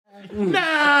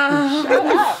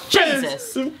Nah.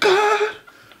 Jesus. God.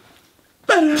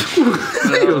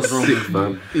 You're sick,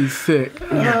 man. He's sick.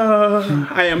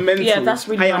 I am mental. Yeah, that's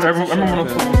really nice.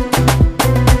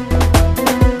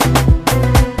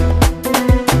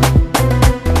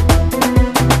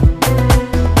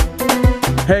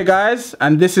 Hey guys,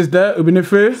 and this is the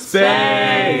Ubunifu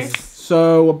Space.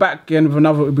 So we're back again with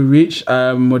another Ubi Reach.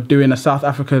 We're doing a South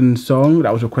African song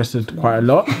that was requested quite a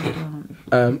lot.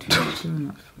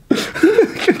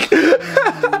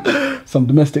 Some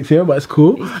domestics here, but it's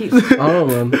cool. Oh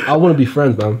man, I want to be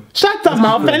friends, man. Shut up,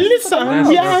 mouth and listen. Let's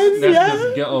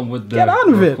just get on with the. Get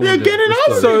on with it. Yeah, get it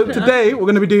on. So today we're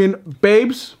gonna be doing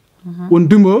Babes,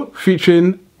 Wodumo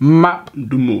featuring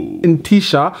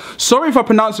Mampintsha. Sorry if I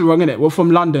pronounce it wrong, innit? We're from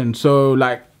London, so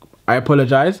like I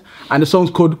apologize. And the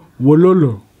song's called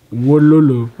Wololo.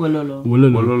 Wololo. Wololo.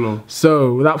 Wololo.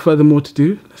 So without further more to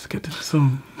do, let's get to the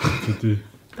song.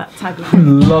 That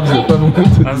tagline. Loves it.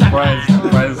 That's Brian's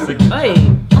signature. Hey.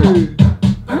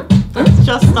 It's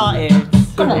just started.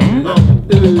 Come on.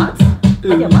 What?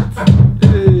 Yeah, what?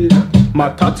 My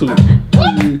tattoo.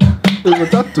 My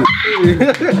tattoo.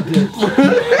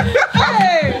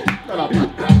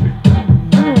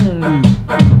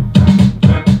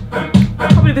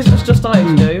 Probably this was just started,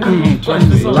 you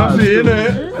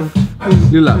know.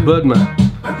 You like Birdman.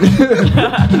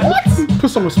 What? Put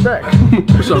some respect.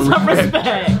 Put some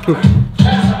respect.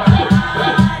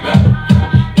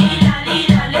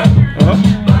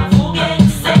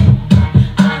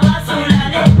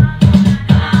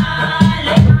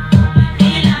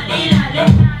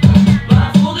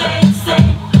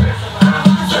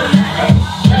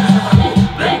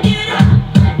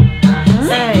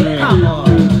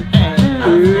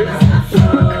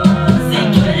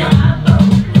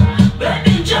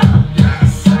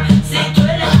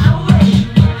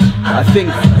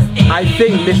 I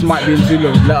think this might be in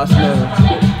Zulu. Let us know.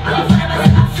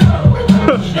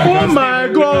 Oh my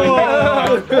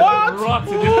god! What?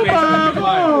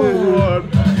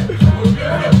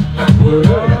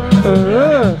 Oh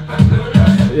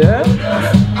yeah?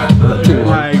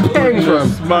 my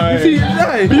goodness, my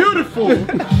beautiful.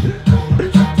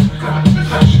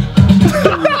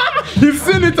 You've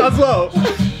seen it as well.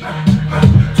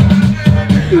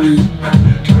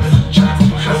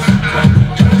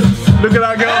 Look at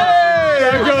that girl.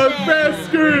 That girl's best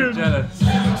screen. Jealous.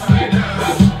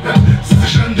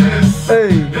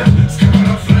 Hey.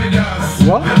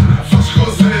 What?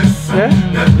 Yeah?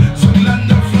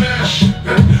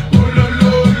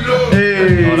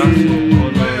 Hey. Oh, that's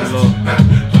Wololo.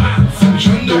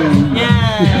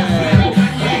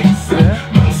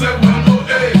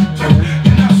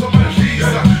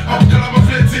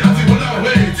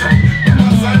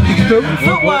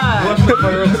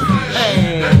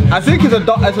 I think it's a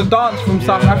dance from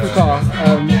South Africa.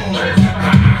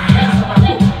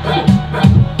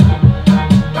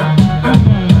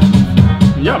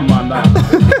 Yeah, man.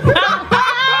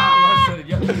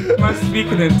 Man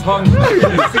speaking in tongues.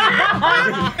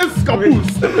 It's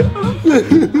caboose.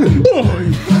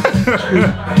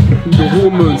 The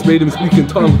hormones made him speak in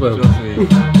tongues, bro.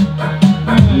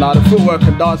 Nah, the footwork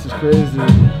and dance is crazy.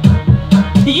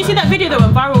 Did you see that video that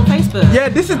went viral on Facebook? Yeah,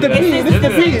 this is the beat. This is the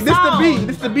beat. This is the beat.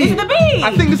 This is the beat. Is it the beat?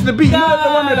 I think this is the beat. You know the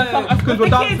one where the South Africans were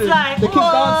dancing. Kids like, the kids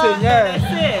dancing, yeah.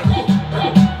 That's it.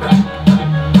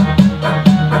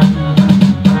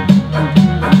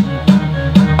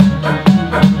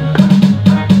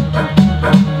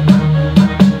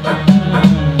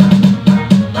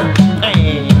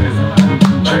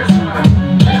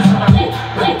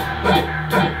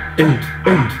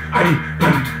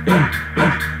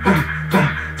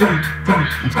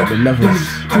 It's got the levels.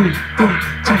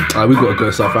 We gotta go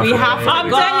to South Africa. We have to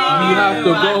go. We have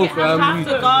to go, fam. Has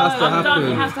to go. Has to happen.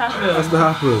 It has to happen. Has to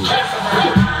happen.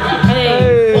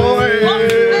 Hey.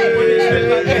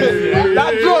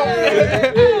 That drop.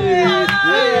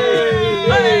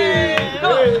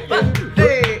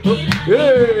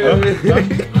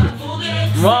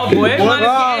 Raw boy, man,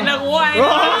 getting the wine.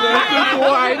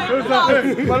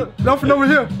 Nothing over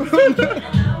here.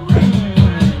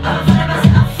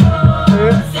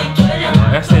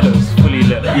 That say that was fully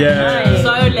lit. Yeah.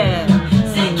 So lit.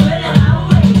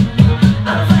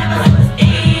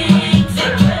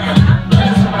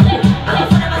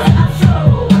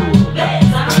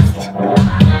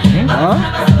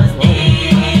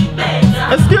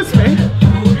 Excuse me.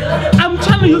 I'm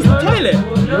trying to use the toilet.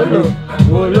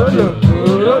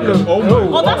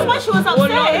 Oh, that's why she was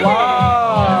upset.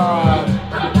 Wow.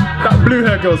 That blue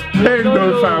hair girl's paying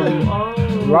no fam.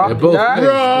 They're both Yeah. big.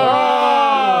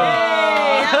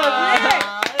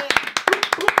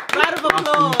 Round of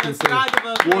applause.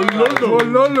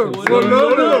 Wololo.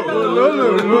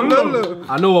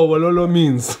 I know what Wololo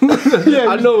means.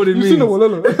 I know what it means.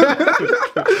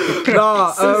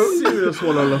 Nah, Serious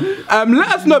Wololo. let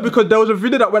us know because there was a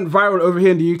video that went viral over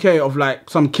here in the UK of like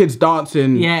some kids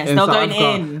dancing. Yes, in they're South going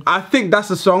Africa. in. I think that's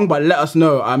the song, but let us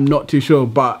know. I'm not too sure,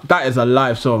 but that is a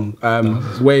live song.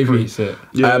 Wavy. Pretty sick.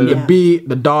 The beat,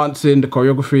 the dancing, the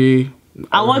choreography.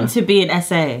 I want to be an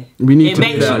SA. We need It to.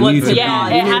 makes Yeah, you want need to to be it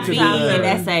has an to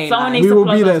happen. SA. Someone like- needs We to will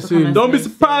plug be us there to soon. come Don't be and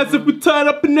surprised if we turn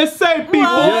up in the same people.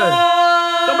 Yeah.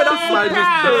 Might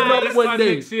just turn up one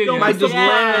day. Might just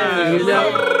land, you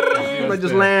know. Might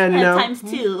just land, you know. Times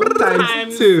two.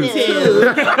 Times two.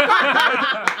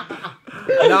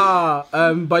 Nah,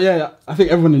 but yeah, I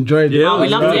think everyone enjoyed it. Yeah, we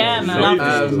loved it. Yeah, man.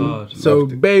 Loved it. So,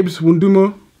 babes,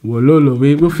 Wodumo, Wololo,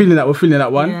 we're feeling that. We're feeling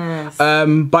that one. Yes.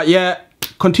 But yeah,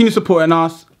 continue supporting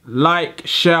us. Like,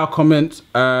 share, comment.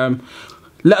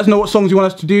 Let us know what songs you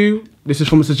want us to do. This is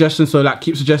from a suggestion, so like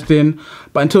keep suggesting.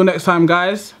 But until next time,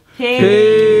 guys. Peace.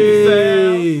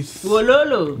 Peace.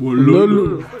 Wololo.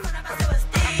 Wololo.